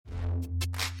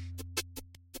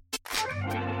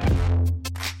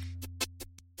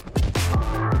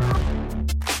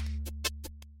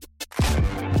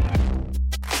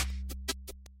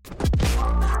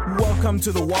Welcome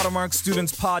to the Watermark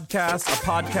Students Podcast, a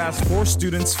podcast for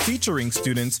students featuring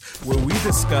students where we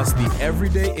discuss the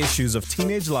everyday issues of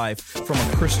teenage life from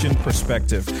a Christian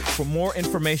perspective. For more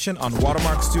information on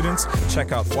Watermark students,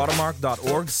 check out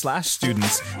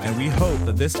watermark.org/students, and we hope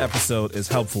that this episode is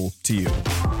helpful to you.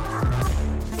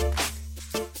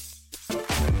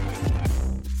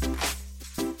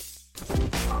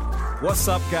 What's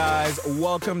up, guys?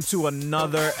 Welcome to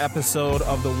another episode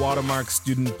of the Watermark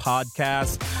Student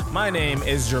Podcast. My name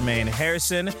is Jermaine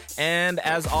Harrison, and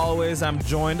as always, I'm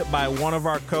joined by one of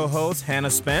our co-hosts, Hannah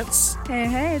Spence.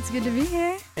 Hey, it's good to be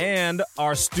here. And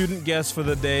our student guest for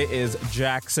the day is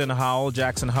Jackson Howell.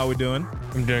 Jackson, how we doing?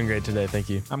 I'm doing great today, thank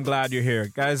you. I'm glad you're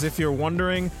here. Guys, if you're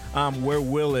wondering where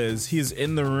Will is, he's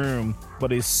in the room,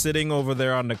 but he's sitting over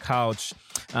there on the couch.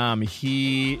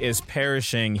 He is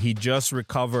perishing. He just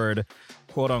recovered,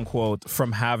 quote unquote,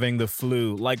 from having the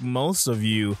flu. Like most of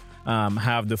you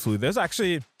have the flu. There's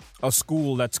actually a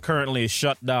school that's currently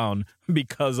shut down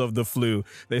because of the flu.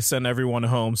 They send everyone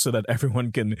home so that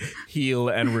everyone can heal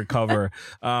and recover.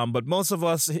 But most of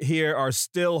us here are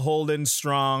still holding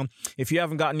strong. If you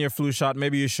haven't gotten your flu shot,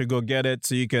 maybe you should go get it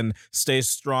so you can stay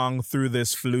strong through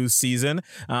this flu season.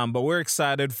 But we're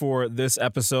excited for this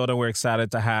episode, and we're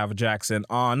excited to have Jackson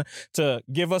on to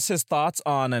give us his thoughts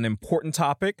on an important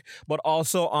topic, but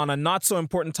also on a not so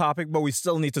important topic, but we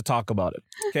still need to talk about it.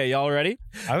 Okay, y'all ready?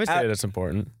 I would say that's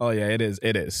important. Oh yeah, it is.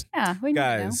 It is. Yeah, we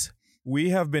Guys, we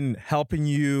have been helping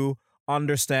you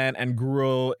understand and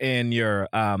grow in your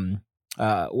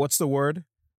what's the word?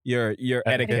 Your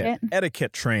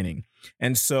etiquette training.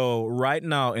 And so right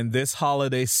now in this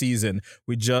holiday season,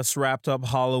 we just wrapped up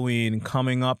Halloween,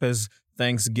 coming up as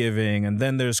Thanksgiving, and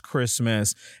then there's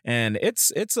Christmas, and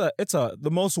it's the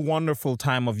most wonderful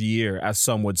time of year, as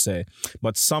some would say.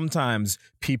 But sometimes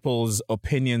people's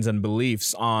opinions and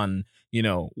beliefs on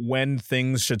when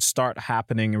things should start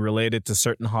happening related to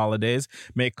certain holidays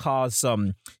may cause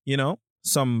some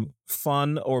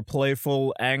fun or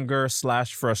playful anger /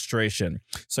 frustration.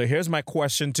 So here's my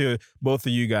question to both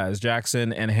of you guys,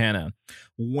 Jackson and Hannah.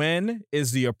 When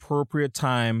is the appropriate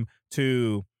time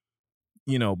to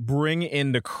bring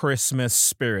in the Christmas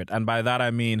spirit? And by that,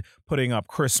 I mean putting up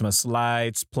Christmas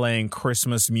lights, playing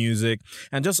Christmas music,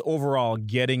 and just overall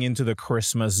getting into the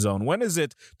Christmas zone. When is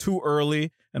it too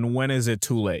early and when is it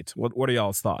too late? What are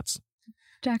y'all's thoughts?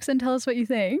 Jackson, tell us what you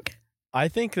think. I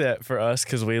think that for us,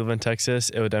 because we live in Texas,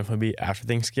 it would definitely be after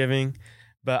Thanksgiving.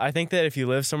 But I think that if you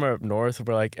live somewhere up north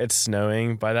where it's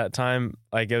snowing by that time,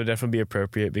 it would definitely be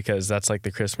appropriate because that's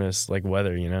the Christmas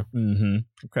weather, Mm-hmm.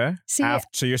 Okay. See,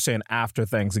 so you're saying after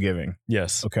Thanksgiving?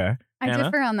 Yes. Okay. I Hannah?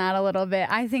 differ on that a little bit.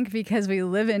 I think because we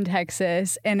live in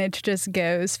Texas and it just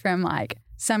goes from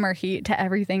summer heat to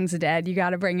everything's dead, you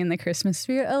got to bring in the Christmas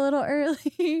spirit a little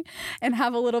early and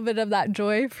have a little bit of that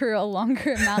joy for a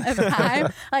longer amount of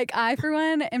time. I, for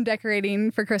one, am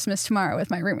decorating for Christmas tomorrow with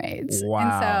my roommates. Wow.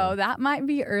 And so that might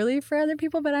be early for other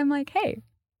people, but I'm like, hey,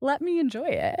 let me enjoy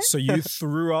it. So you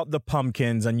threw out the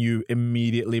pumpkins and you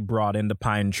immediately brought in the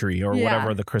pine tree or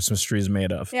whatever the Christmas tree is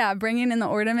made of. Yeah, bringing in the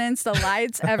ornaments, the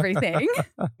lights, everything.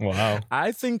 Wow.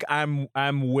 I think I'm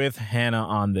with Hannah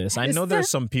on this. I know there's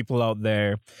some people out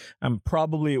there, and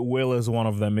probably Will is one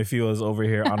of them if he was over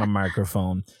here on a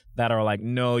microphone, that are like,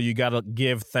 no, you got to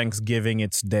give Thanksgiving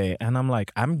its day. And I'm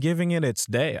like, I'm giving it its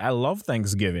day. I love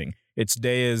Thanksgiving. Its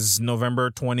day is November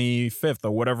 25th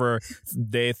or whatever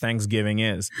day Thanksgiving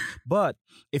is. But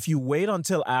if you wait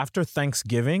until after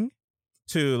Thanksgiving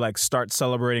to start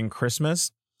celebrating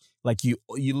Christmas, you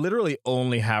literally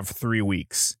only have 3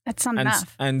 weeks. That's not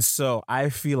enough. And so I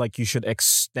feel like you should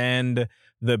extend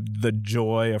the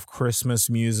joy of Christmas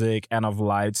music and of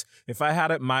lights. If I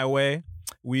had it my way,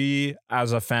 we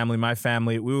as a family, my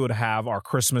family, we would have our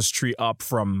Christmas tree up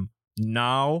from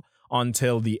now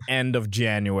until the end of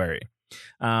January.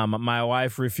 My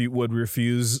wife would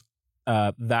refuse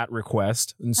that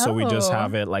request, and so we just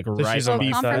have it right before.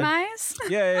 Compromise?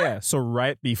 Yeah. So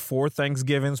right before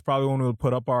Thanksgiving is probably when we'll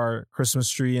put up our Christmas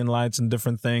tree and lights and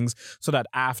different things, so that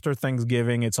after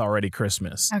Thanksgiving it's already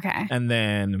Christmas. Okay. And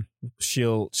then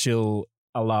she'll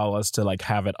allow us to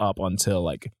have it up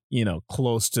until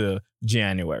close to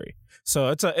January. So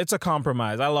it's a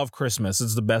compromise. I love Christmas.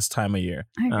 It's the best time of year.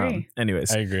 I agree.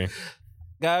 Anyways. I agree.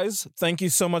 Guys, thank you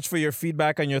so much for your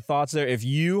feedback and your thoughts there. If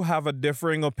you have a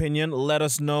differing opinion, let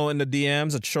us know in the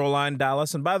DMs at Shoreline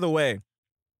Dallas. And by the way,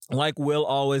 like Will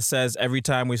always says every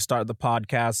time we start the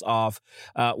podcast off,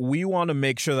 we want to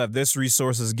make sure that this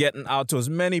resource is getting out to as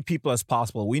many people as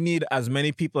possible. We need as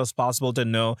many people as possible to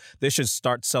know they should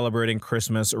start celebrating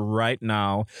Christmas right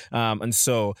now. And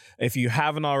so if you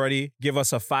haven't already, give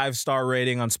us a 5-star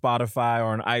rating on Spotify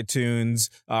or on iTunes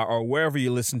or wherever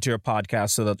you listen to your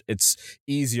podcast so that it's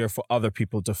easier for other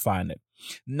people to find it.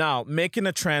 Now, making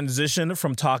a transition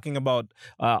from talking about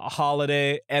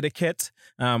holiday etiquette,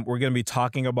 we're going to be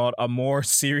talking about a more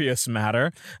serious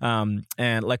matter. And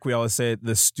like we always say,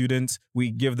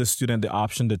 we give the student the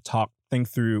option to think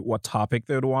through what topic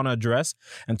they would want to address.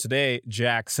 And today,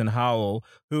 Jackson Howell,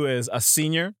 who is a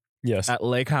senior at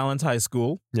Lake Highlands High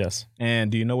School. Yes.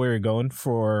 And do you know where you're going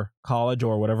for college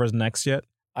or whatever's next yet?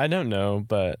 I don't know,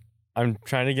 but I'm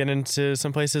trying to get into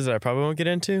some places that I probably won't get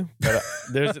into. But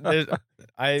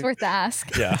it's worth the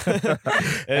ask. Yeah.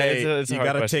 You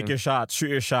got to take your shot. Shoot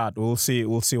your shot. We'll see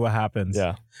what happens.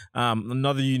 Yeah.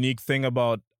 Another unique thing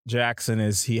about Jackson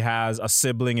is he has a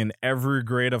sibling in every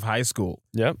grade of high school.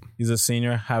 Yep. He's a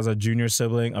senior, has a junior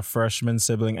sibling, a freshman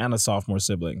sibling, and a sophomore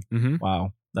sibling. Mm-hmm.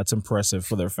 Wow. That's impressive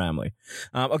for their family.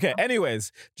 Okay.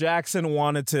 Anyways, Jackson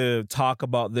wanted to talk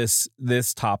about this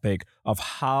topic of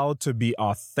how to be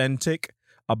authentic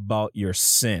about your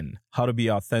sin. How to be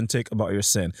authentic about your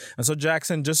sin. And so,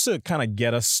 Jackson, just to kind of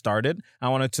get us started, I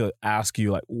wanted to ask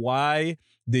you, why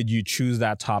did you choose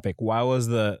that topic? Why was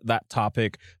that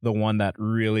topic the one that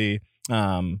really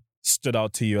stood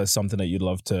out to you as something that you'd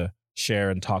love to share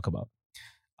and talk about?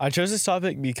 I chose this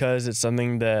topic because it's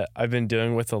something that I've been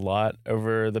dealing with a lot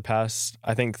over the past,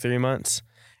 I think, 3 months.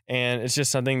 And it's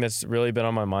just something that's really been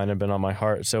on my mind and been on my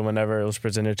heart. So whenever it was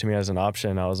presented to me as an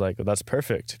option, I was like, well, that's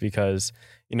perfect because,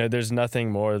 there's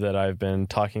nothing more that I've been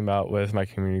talking about with my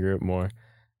community group more.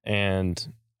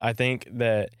 And I think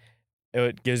that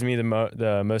it gives me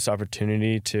the most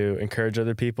opportunity to encourage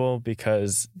other people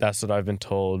because that's what I've been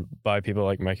told by people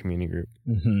like my community group.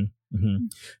 Mm-hmm. Mm-hmm.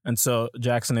 And so,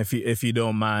 Jackson, if you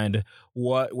don't mind,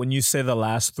 when you say the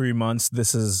last 3 months,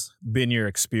 this has been your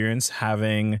experience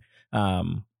having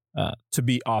to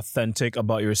be authentic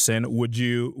about your sin. Would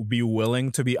you be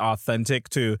willing to be authentic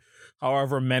to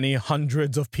however many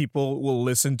hundreds of people will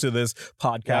listen to this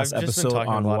podcast episode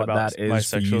on what that is my for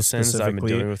sexual you sins specifically? I've been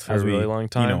dealing with for a really long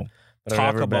time. But talk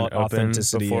I've never about been open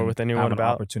authenticity before with anyone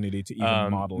about opportunity to even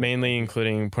model mainly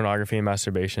including pornography and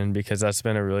masturbation because that's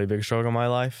been a really big struggle in my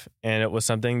life, and it was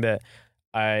something that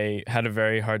I had a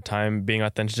very hard time being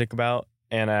authentic about,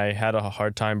 and I had a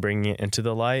hard time bringing it into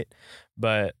the light.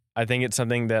 But I think it's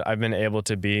something that I've been able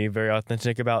to be very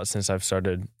authentic about since I've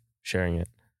started sharing it.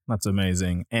 That's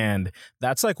amazing. And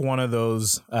that's like one of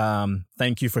those,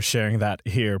 thank you for sharing that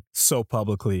here so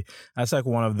publicly. That's like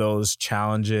one of those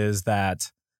challenges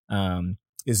that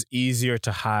is easier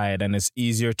to hide and it's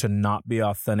easier to not be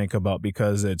authentic about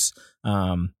because it's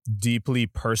deeply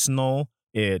personal.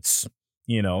 It's,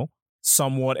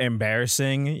 somewhat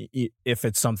embarrassing if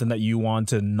it's something that you want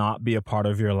to not be a part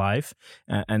of your life.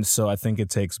 And so I think it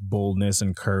takes boldness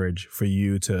and courage for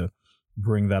you to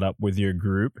bring that up with your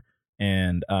group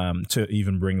and to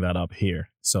even bring that up here.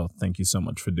 So thank you so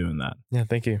much for doing that. Yeah,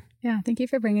 thank you. Yeah, thank you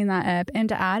for bringing that up. And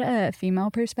to add a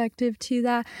female perspective to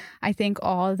that, I think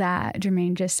all that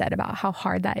Jermaine just said about how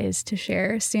hard that is to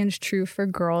share stands true for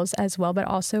girls as well. But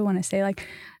also want to say,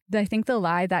 I think the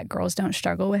lie that girls don't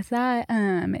struggle with that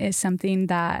is something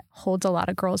that holds a lot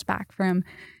of girls back from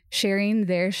sharing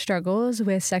their struggles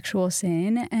with sexual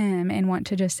sin and want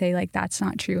to just say that's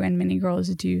not true. And many girls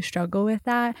do struggle with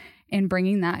that. And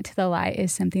bringing that to the light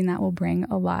is something that will bring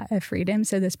a lot of freedom.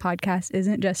 So this podcast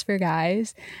isn't just for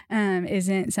guys,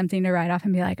 isn't something to write off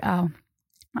and be like,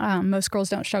 most girls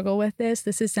don't struggle with this.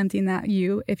 This is something that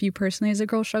if you personally as a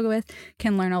girl struggle with,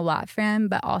 can learn a lot from.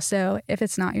 But also, if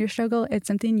it's not your struggle, it's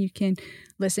something you can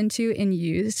listen to and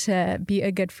use to be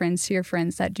a good friend to your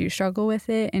friends that do struggle with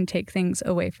it and take things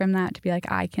away from that to be like,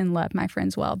 I can love my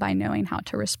friends well by knowing how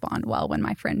to respond well when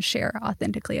my friends share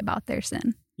authentically about their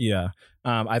sin. Yeah.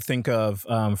 I think of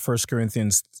 1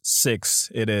 Corinthians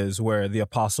 6, it is where the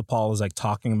Apostle Paul is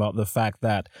talking about the fact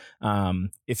that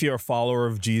if you're a follower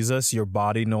of Jesus, your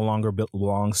body no longer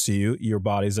belongs to you. Your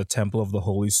body is a temple of the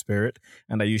Holy Spirit,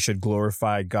 and that you should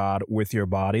glorify God with your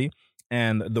body.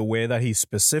 And the way that he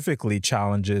specifically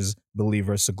challenges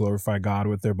believers to glorify God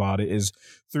with their body is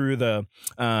through the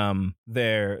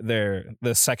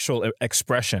sexual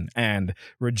expression and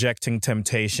rejecting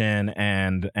temptation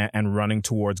and running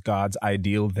towards God's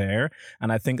ideal there.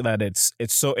 And I think that it's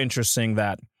so interesting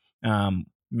that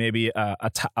maybe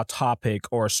a topic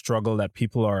or a struggle that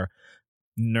people are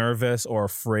nervous or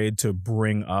afraid to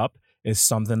bring up is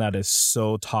something that is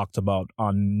so talked about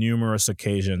on numerous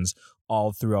occasions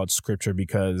all throughout Scripture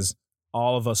because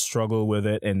all of us struggle with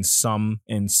it in some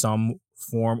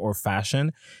form or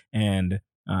fashion, and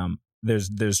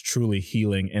there's truly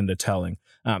healing in the telling.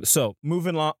 So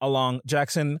moving along,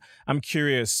 Jackson, I'm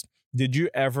curious, did you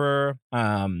ever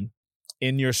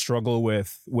in your struggle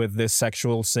with this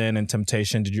sexual sin and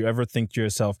temptation, did you ever think to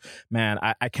yourself, man,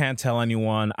 I can't tell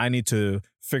anyone, I need to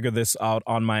figure this out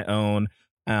on my own?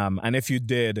 And if you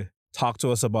did, talk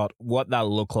to us about what that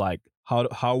looked like.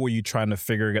 How were you trying to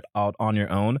figure it out on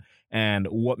your own? And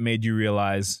what made you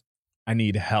realize, I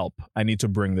need help, I need to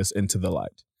bring this into the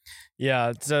light?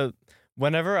 Yeah, so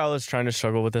whenever I was trying to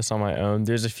struggle with this on my own,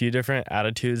 there's a few different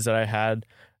attitudes that I had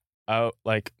out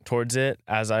like towards it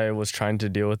as I was trying to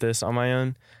deal with this on my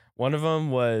own. One of them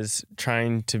was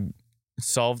trying to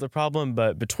solve the problem,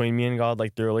 but between me and God,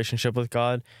 like the relationship with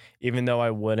God, even though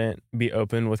I wouldn't be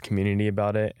open with community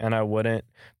about it and I wouldn't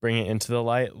bring it into the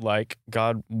light like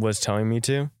God was telling me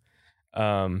to.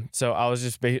 So I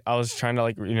was I was trying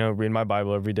to read my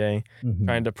Bible every day,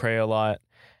 trying to pray a lot,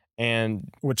 and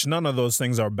which none of those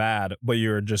things are bad, but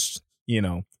you're just,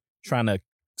 trying to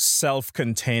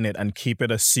self-contain it and keep it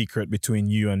a secret between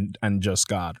you and just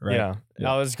God, right?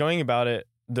 Yeah. I was going about it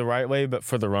the right way, but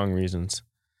for the wrong reasons.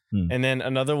 And then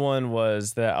another one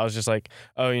was that I was just like,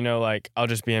 oh, I'll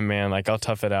just be a man, like I'll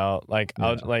tough it out, like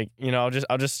I'll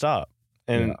just stop,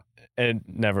 and it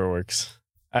never works.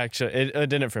 Actually, it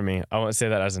didn't for me. I won't say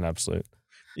that as an absolute.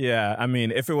 Yeah, I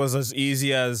mean, if it was as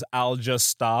easy as I'll just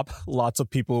stop, lots of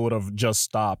people would have just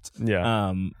stopped.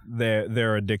 Yeah,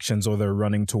 their addictions or they're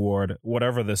running toward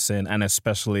whatever the sin, and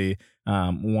especially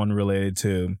one related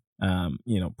to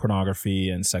pornography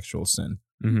and sexual sin.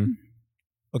 Mm-hmm.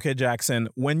 Okay, Jackson,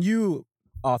 when you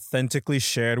authentically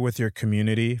shared with your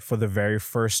community for the very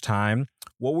first time,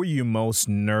 what were you most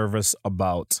nervous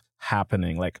about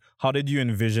happening? Like, how did you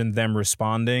envision them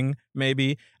responding,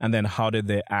 maybe? And then how did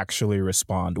they actually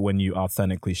respond when you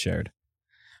authentically shared?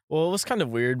 Well, it was kind of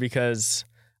weird because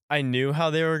I knew how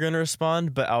they were going to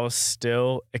respond, but I was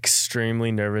still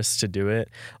extremely nervous to do it.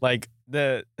 Like,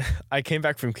 I came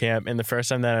back from camp, and the first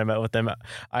time that I met with them,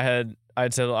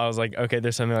 I'd said, I was like, okay,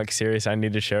 there's something like serious I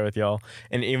need to share with y'all.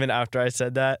 And even after I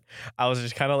said that, I was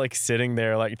just kind of like sitting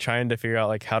there, like trying to figure out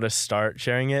like how to start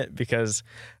sharing it, because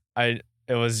it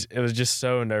was just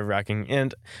so nerve-wracking.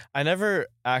 And I never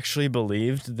actually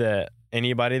believed that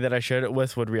anybody that I shared it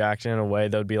with would react in a way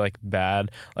that would be like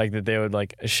bad, like that they would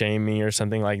like shame me or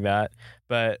something like that.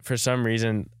 But for some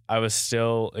reason, I was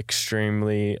still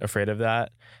extremely afraid of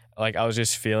that. Like I was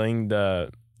just feeling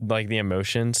the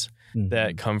emotions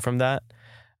that come from that.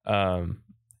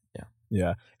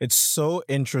 Yeah. It's so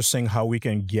interesting how we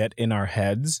can get in our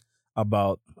heads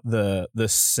about the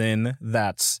sin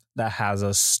that has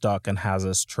us stuck and has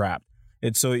us trapped.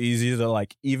 It's so easy to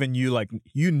like, even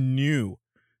you knew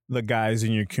the guys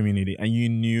in your community, and you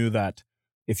knew that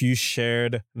if you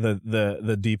shared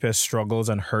the deepest struggles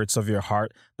and hurts of your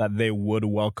heart, that they would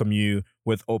welcome you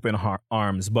with open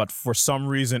arms. But for some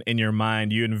reason in your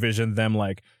mind, you envisioned them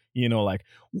like,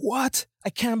 what? I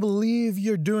can't believe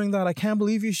you're doing that. I can't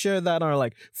believe you shared that. Or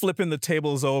like flipping the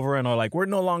tables over and are like, we're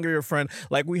no longer your friend.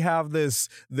 Like we have this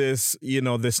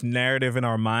narrative in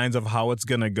our minds of how it's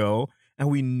going to go. And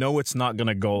we know it's not going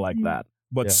to go like that.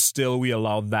 But still we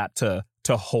allow that to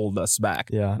hold us back.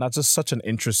 Yeah. That's just such an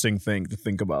interesting thing to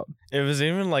think about. It was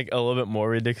even like a little bit more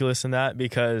ridiculous than that,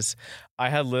 because I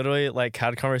had literally like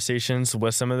had conversations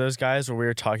with some of those guys where we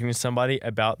were talking to somebody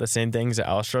about the same things that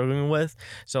I was struggling with.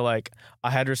 So like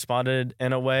I had responded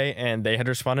in a way and they had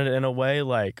responded in a way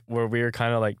like where we were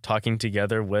kind of like talking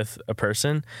together with a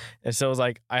person. And so it was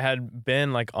like I had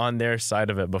been like on their side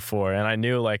of it before, and I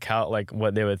knew like how like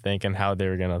what they would think and how they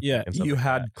were gonna think. Yeah, you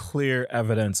had clear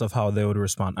evidence of how they would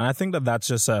respond. And I think that's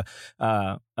just a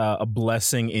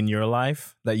blessing in your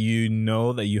life, that you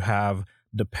know that you have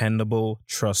dependable,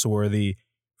 trustworthy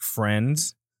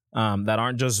friends that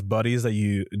aren't just buddies that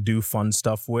you do fun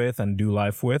stuff with and do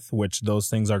life with, which those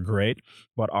things are great,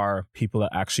 but are people that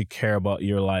actually care about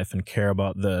your life and care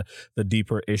about the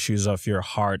deeper issues of your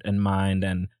heart and mind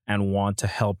and want to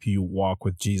help you walk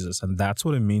with Jesus. And that's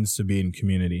what it means to be in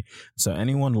community. So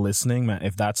anyone listening, man,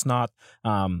 if that's not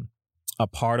a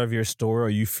part of your story, or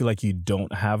you feel like you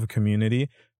don't have a community,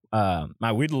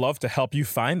 we'd love to help you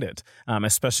find it,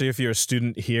 especially if you're a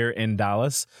student here in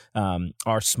Dallas.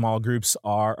 Our small groups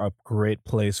are a great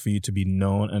place for you to be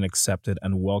known and accepted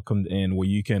and welcomed in, where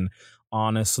you can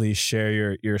honestly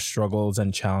share your struggles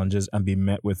and challenges and be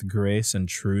met with grace and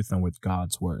truth and with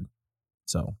God's word.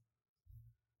 So,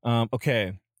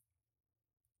 okay.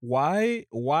 Why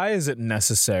is it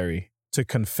necessary to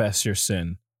confess your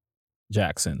sin,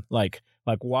 Jackson? Like,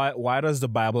 Like, why does the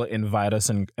Bible invite us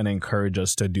and encourage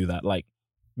us to do that? Like,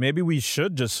 maybe we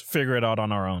should just figure it out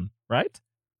on our own, right?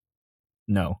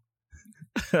 No.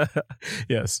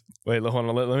 Yes. Wait, hold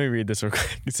on. Let me read this real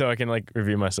quick so I can like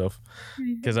review myself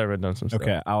because I read down some stuff.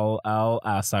 Okay, I'll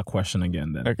ask that question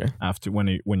again then. Okay. After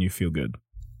when you feel good.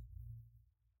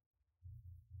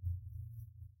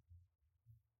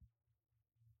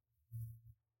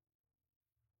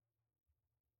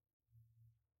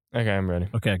 Okay, I'm ready.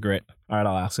 Okay, great. All right,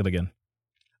 I'll ask it again.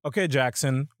 Okay,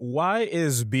 Jackson, why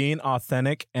is being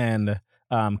authentic and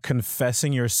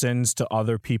confessing your sins to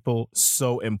other people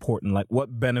so important? Like,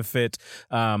 what benefit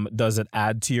does it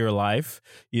add to your life?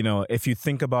 You know, if you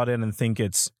think about it and think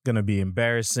it's going to be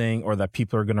embarrassing or that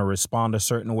people are going to respond a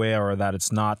certain way or that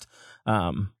it's not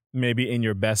maybe in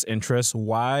your best interest,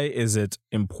 why is it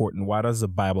important? Why does the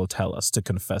Bible tell us to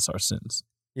confess our sins?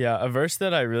 Yeah, a verse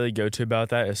that I really go to about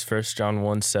that is 1 John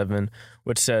 1:7,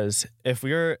 which says, If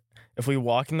we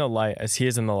walk in the light as he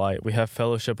is in the light, we have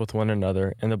fellowship with one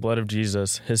another, and the blood of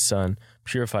Jesus, his son,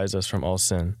 purifies us from all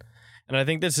sin. And I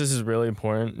think this is really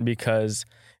important because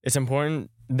it's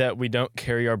important that we don't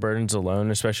carry our burdens alone,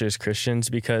 especially as Christians,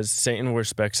 because Satan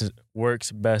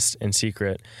works best in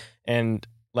secret. And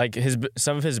like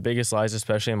some of his biggest lies,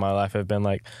 especially in my life, have been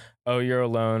like, oh, you're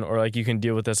alone, or like you can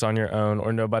deal with this on your own,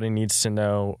 or nobody needs to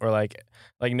know, or like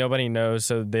nobody knows,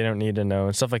 so they don't need to know,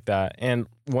 and stuff like that. And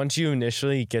once you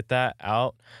initially get that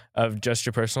out of just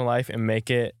your personal life and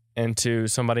make it into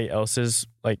somebody else's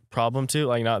like problem too,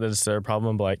 like not that it's their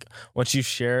problem, but like once you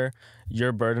share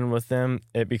your burden with them,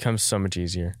 it becomes so much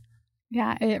easier.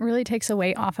 Yeah, it really takes a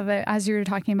weight off of it. As you were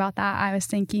talking about that, I was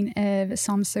thinking of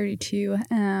Psalms 32,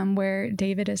 where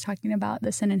David is talking about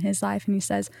the sin in his life. And he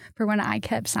says, for when I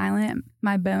kept silent,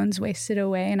 my bones wasted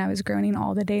away and I was groaning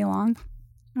all the day long.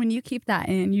 When you keep that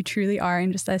in, you truly are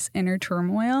in just this inner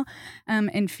turmoil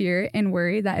and fear and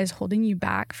worry that is holding you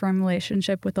back from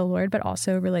relationship with the Lord, but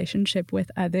also relationship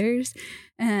with others.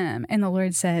 And the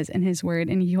Lord says in his word,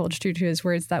 and he holds true to his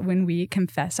words, that when we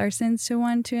confess our sins to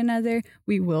one to another,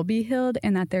 we will be healed,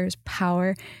 and that there's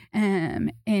power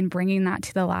in bringing that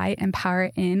to the light and power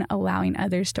in allowing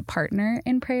others to partner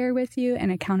in prayer with you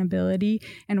and accountability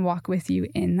and walk with you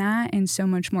in that, and so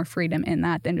much more freedom in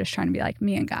that than just trying to be like,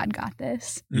 me and God got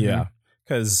this. Yeah.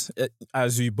 Because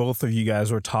as both of you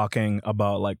guys were talking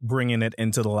about like bringing it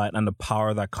into the light and the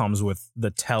power that comes with the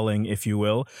telling, if you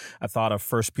will, I thought of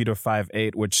 1 Peter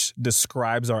 5:8, which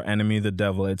describes our enemy, the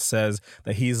devil. It says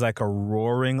that he's like a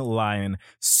roaring lion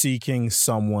seeking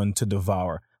someone to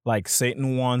devour. Like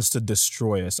Satan wants to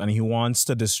destroy us, and he wants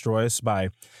to destroy us by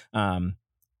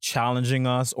challenging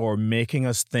us or making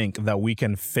us think that we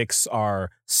can fix our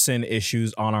sin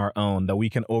issues on our own, that we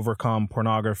can overcome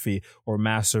pornography or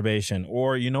masturbation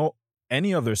or,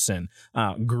 any other sin,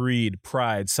 greed,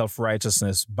 pride,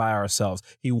 self-righteousness by ourselves.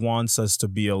 He wants us to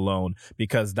be alone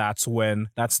because that's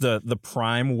the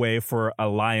prime way for a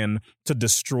lion to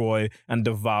destroy and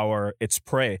devour its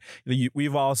prey.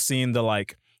 We've all seen the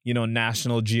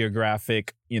National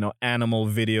Geographic, animal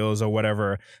videos or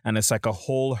whatever. And it's like a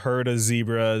whole herd of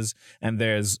zebras. And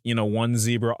there's, one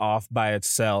zebra off by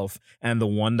itself. And the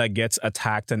one that gets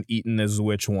attacked and eaten is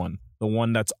which one? The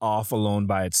one that's off alone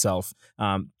by itself.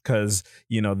 Because,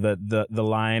 the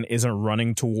lion isn't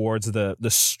running towards the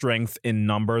strength in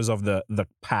numbers of the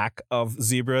pack of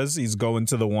zebras. He's going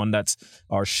to the one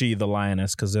or she, the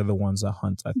lioness, because they're the ones that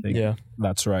hunt, I think. Yeah.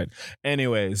 That's right.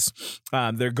 Anyways,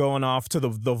 they're going off to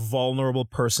the vulnerable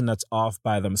person that's off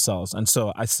by themselves. And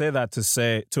so I say that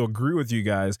to agree with you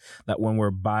guys that when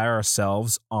we're by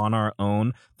ourselves on our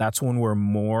own, that's when we're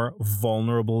more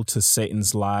vulnerable to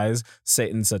Satan's lies,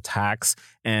 Satan's attacks,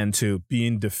 and to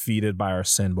being defeated by our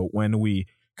sin. But when we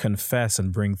confess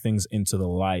and bring things into the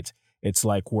light, it's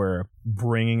like we're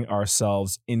bringing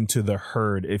ourselves into the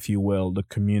herd, if you will, the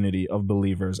community of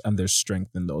believers, and there's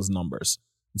strength in those numbers.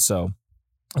 So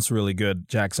that's really good,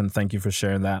 Jackson. Thank you for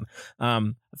sharing that.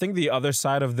 I think the other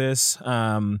side of this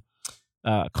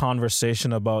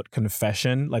conversation about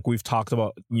confession, like we've talked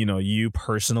about, you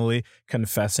personally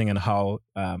confessing and how,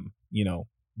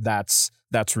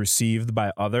 that's received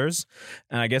by others.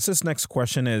 And I guess this next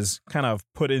question is kind of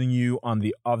putting you on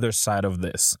the other side of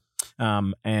this,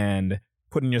 and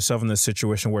putting yourself in the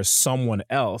situation where someone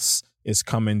else is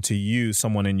coming to you,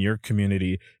 someone in your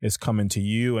community is coming to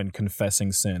you and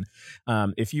confessing sin.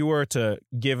 If you were to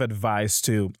give advice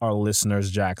to our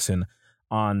listeners, Jackson,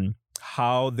 on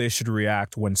how they should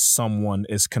react when someone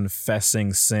is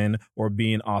confessing sin or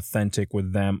being authentic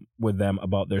with them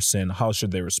about their sin, how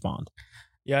should they respond?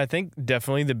 Yeah, I think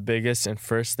definitely the biggest and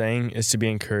first thing is to be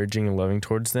encouraging and loving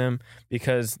towards them,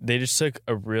 because they just took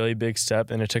a really big step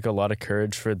and it took a lot of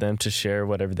courage for them to share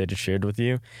whatever they just shared with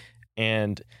you.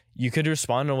 And you could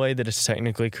respond in a way that is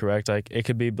technically correct. Like, it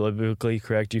could be biblically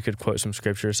correct. You could quote some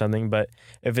scripture or something. But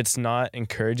if it's not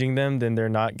encouraging them, then they're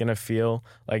not going to feel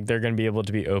like they're going to be able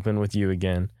to be open with you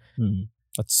again.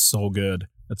 That's so good.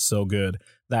 That's so good.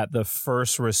 That the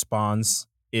first response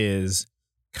is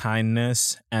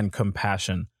kindness and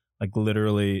compassion. Like,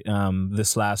 literally,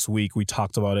 this last week we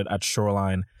talked about it at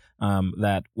Shoreline,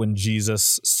 that when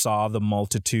Jesus saw the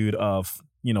multitude of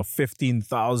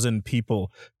 15,000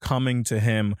 people coming to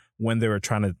him when they were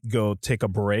trying to go take a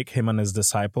break, him and his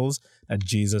disciples, that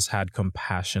Jesus had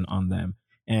compassion on them.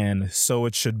 And so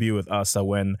it should be with us, that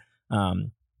when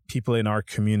people in our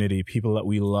community, people that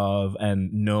we love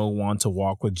and know want to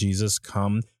walk with Jesus,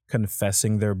 come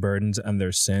confessing their burdens and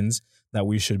their sins, that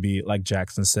we should be, like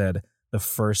Jackson said, the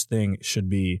first thing should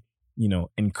be,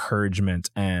 encouragement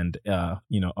and,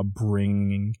 a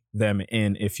bringing them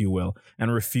in, if you will,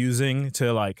 and refusing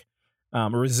to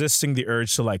resisting the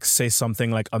urge to say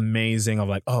something amazing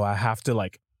of oh, I have to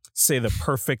say the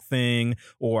perfect thing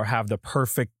or have the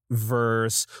perfect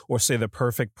verse or say the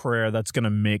perfect prayer that's going to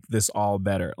make this all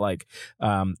better.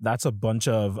 That's a bunch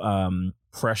of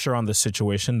pressure on the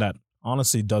situation that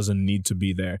honestly doesn't need to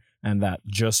be there, and that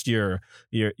just your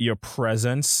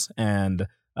presence and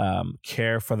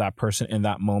care for that person in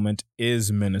that moment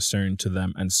is ministering to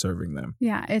them and serving them.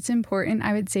 Yeah, it's important,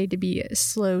 I would say, to be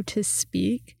slow to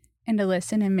speak and to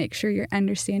listen and make sure you're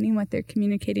understanding what they're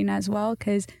communicating as well,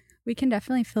 because we can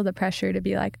definitely feel the pressure to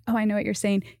be like, oh, I know what you're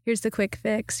saying. Here's the quick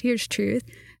fix. Here's truth.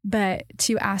 But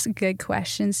to ask good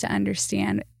questions to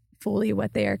understand fully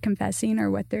what they are confessing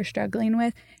or what they're struggling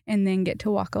with, and then get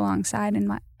to walk alongside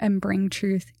and bring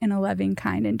truth in a loving,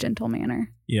 kind, and gentle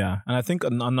manner. Yeah. And I think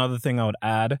another thing I would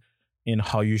add in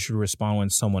how you should respond when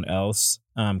someone else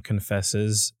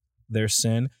confesses their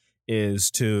sin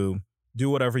is to do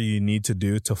whatever you need to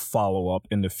do to follow up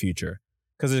in the future.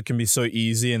 Because it can be so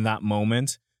easy in that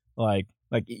moment,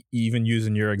 even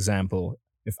using your example,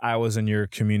 if I was in your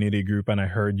community group and I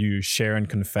heard you share and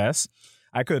confess,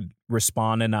 I could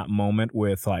respond in that moment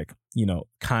with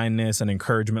kindness and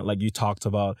encouragement, like you talked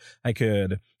about. I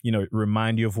could,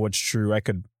 remind you of what's true. I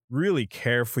could really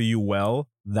care for you well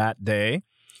that day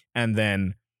and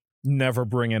then never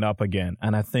bring it up again.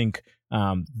 And I think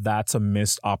that's a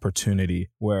missed opportunity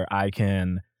where I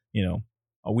can,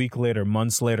 a week later,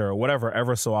 months later, or whatever,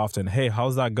 ever so often, hey,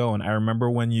 how's that going? I remember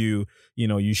when you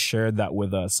shared that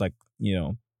with us,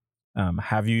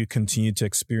 have you continued to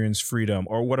experience freedom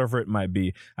or whatever it might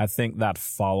be. I think that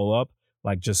follow-up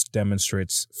just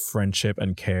demonstrates friendship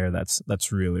and care.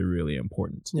 That's really, really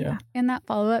important. Yeah. And that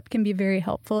follow-up can be very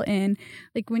helpful in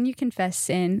when you confess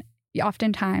sin,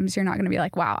 oftentimes you're not going to be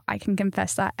like, wow, I can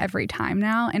confess that every time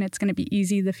now and it's going to be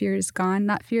easy. The fear is gone.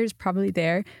 That fear is probably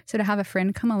there. So to have a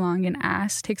friend come along and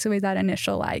ask takes away that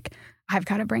initial I've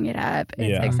got to bring it up.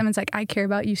 It's someone's I care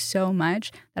about you so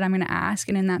much that I'm going to ask.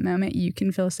 And in that moment, you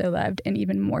can feel so loved and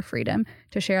even more freedom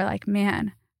to share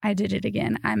man, I did it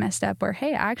again. I messed up. Or,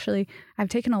 hey, actually, I've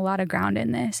taken a lot of ground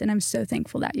in this and I'm so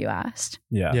thankful that you asked.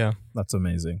 Yeah. That's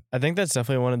amazing. I think that's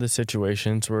definitely one of the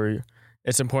situations where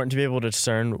it's important to be able to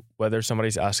discern whether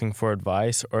somebody's asking for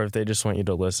advice or if they just want you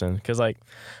to listen. Because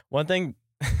one thing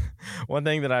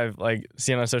that I've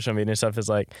seen on social media and stuff is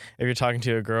if you're talking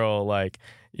to a girl,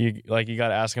 you got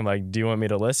to ask them do you want me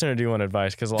to listen or do you want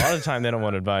advice? Because a lot of the time they don't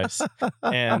want advice,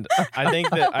 and I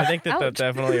think that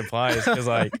definitely applies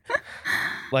because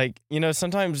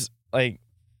sometimes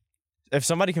if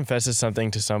somebody confesses something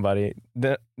to somebody,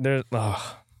 they're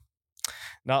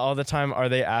not all the time are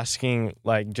they asking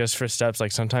just for steps.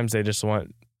 Sometimes they just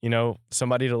want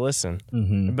somebody to listen,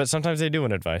 but sometimes they do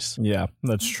want advice. Yeah,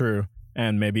 that's true.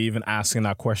 And maybe even asking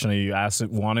that question, are you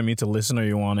wanting me to listen or are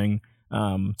you wanting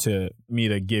to me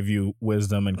to give you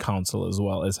wisdom and counsel as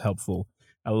well is helpful.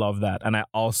 I love that. And I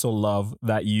also love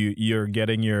that you're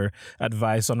getting your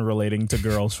advice on relating to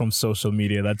girls from social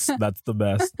media. That's the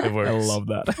best. It works. I love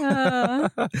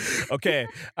that. Okay.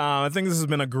 I think this has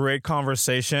been a great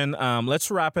conversation.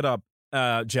 Let's wrap it up.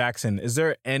 Jackson, is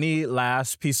there any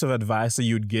last piece of advice that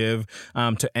you'd give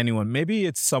to anyone? Maybe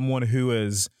it's someone who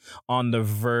is on the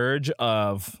verge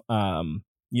of,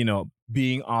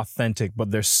 being authentic,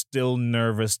 but they're still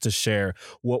nervous to share.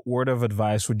 What word of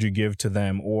advice would you give to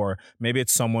them? Or maybe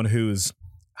it's someone who's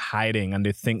hiding and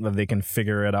they think that they can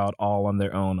figure it out all on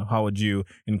their own. How would you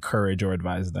encourage or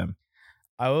advise them?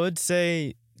 I would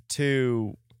say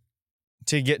to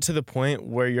get to the point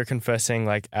where you're confessing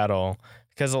at all.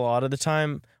 Because a lot of the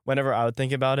time whenever I would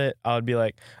think about it, I would be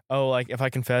like, oh, like if I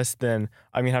confess, then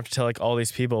I'm gonna have to tell like all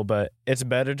these people. But it's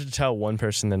better to tell one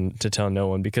person than to tell no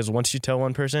one, because once you tell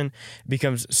one person, it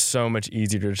becomes so much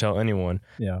easier to tell anyone.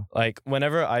 Yeah. Like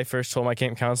whenever I first told my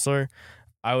camp counselor,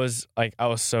 I was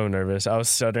so nervous. I was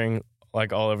stuttering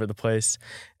like all over the place.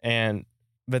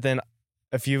 But then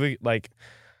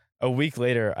a week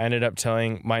later, I ended up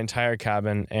telling my entire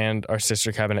cabin and our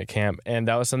sister cabin at camp. And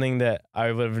that was something that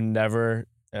I would have never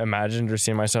imagined or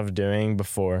seen myself doing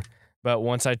before. But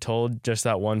once I told just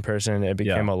that one person, it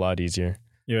became a lot easier.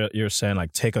 You're saying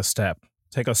like take a step,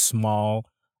 take a small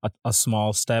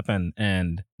step,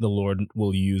 and the Lord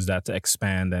will use that to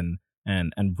expand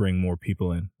and bring more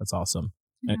people in. That's awesome.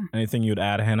 Yeah. Anything you'd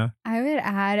add, Hannah? I would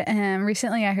add,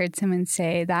 recently I heard someone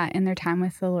say that in their time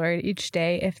with the Lord each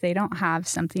day, if they don't have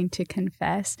something to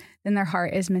confess, then their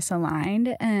heart is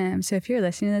misaligned. So if you're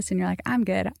listening to this and you're like, I'm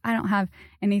good, I don't have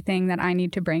anything that I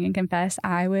need to bring and confess,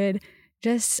 I would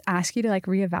just ask you to like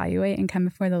reevaluate and come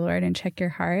before the Lord and check your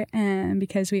heart,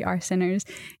 because we are sinners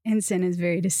and sin is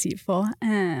very deceitful.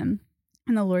 And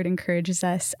the Lord encourages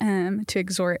us to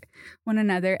exhort one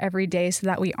another every day so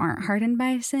that we aren't hardened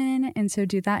by sin. And so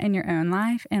do that in your own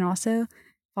life, and also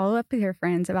follow up with your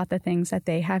friends about the things that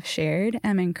they have shared,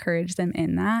 encourage them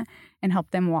in that, and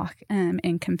help them walk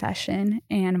in confession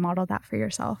and model that for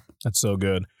yourself. That's so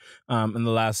good. And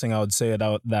the last thing I would say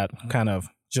that kind of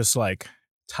just like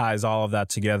ties all of that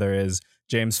together is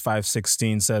James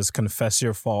 5:16 says, confess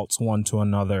your faults one to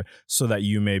another so that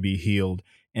you may be healed.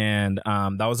 And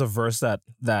that was a verse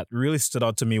that really stood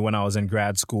out to me when I was in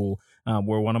grad school,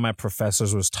 where one of my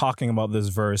professors was talking about this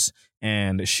verse,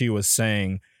 and she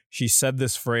said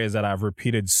this phrase that I've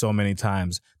repeated so many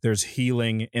times: there's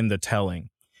healing in the telling.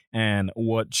 And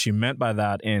what she meant by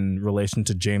that in relation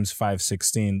to James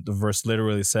 5:16, the verse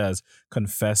literally says,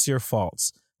 confess your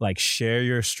faults. Like share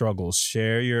your struggles,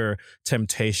 share your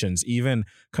temptations, even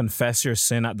confess your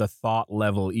sin at the thought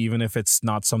level, even if it's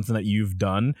not something that you've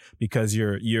done, because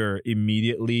you're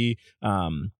immediately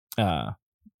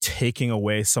taking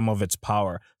away some of its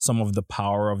power, some of the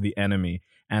power of the enemy.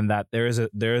 And that there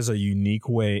is a unique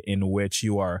way in which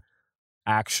you are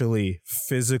actually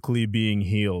physically being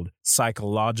healed,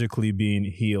 psychologically being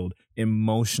healed,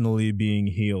 emotionally being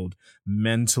healed,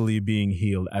 mentally being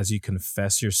healed as you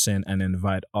confess your sin and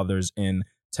invite others in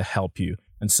to help you.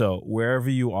 And so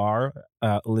wherever you are,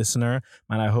 listener,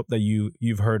 and I hope that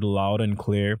you've heard loud and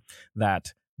clear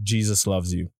that Jesus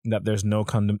loves you, that there's no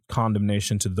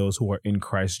condemnation to those who are in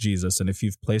Christ Jesus. And if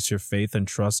you've placed your faith and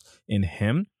trust in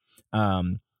him,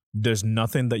 there's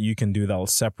nothing that you can do that will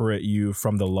separate you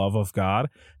from the love of God.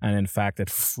 And in fact, it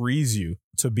frees you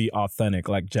to be authentic,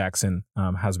 like Jackson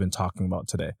has been talking about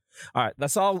today. All right,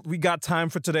 that's all we got time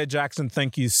for today, Jackson.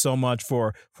 Thank you so much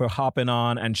for hopping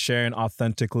on and sharing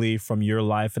authentically from your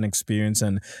life and experience,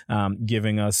 and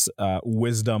giving us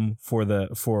wisdom for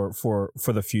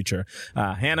the future.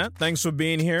 Hannah, thanks for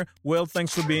being here. Will,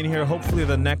 thanks for being here. Hopefully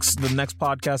the next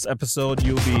podcast episode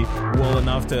you'll be well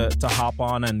enough to hop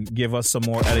on and give us some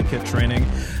more etiquette training.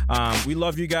 We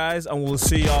love you guys, and we'll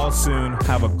see y'all soon.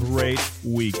 Have a great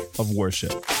week of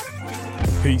worship.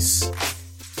 Peace.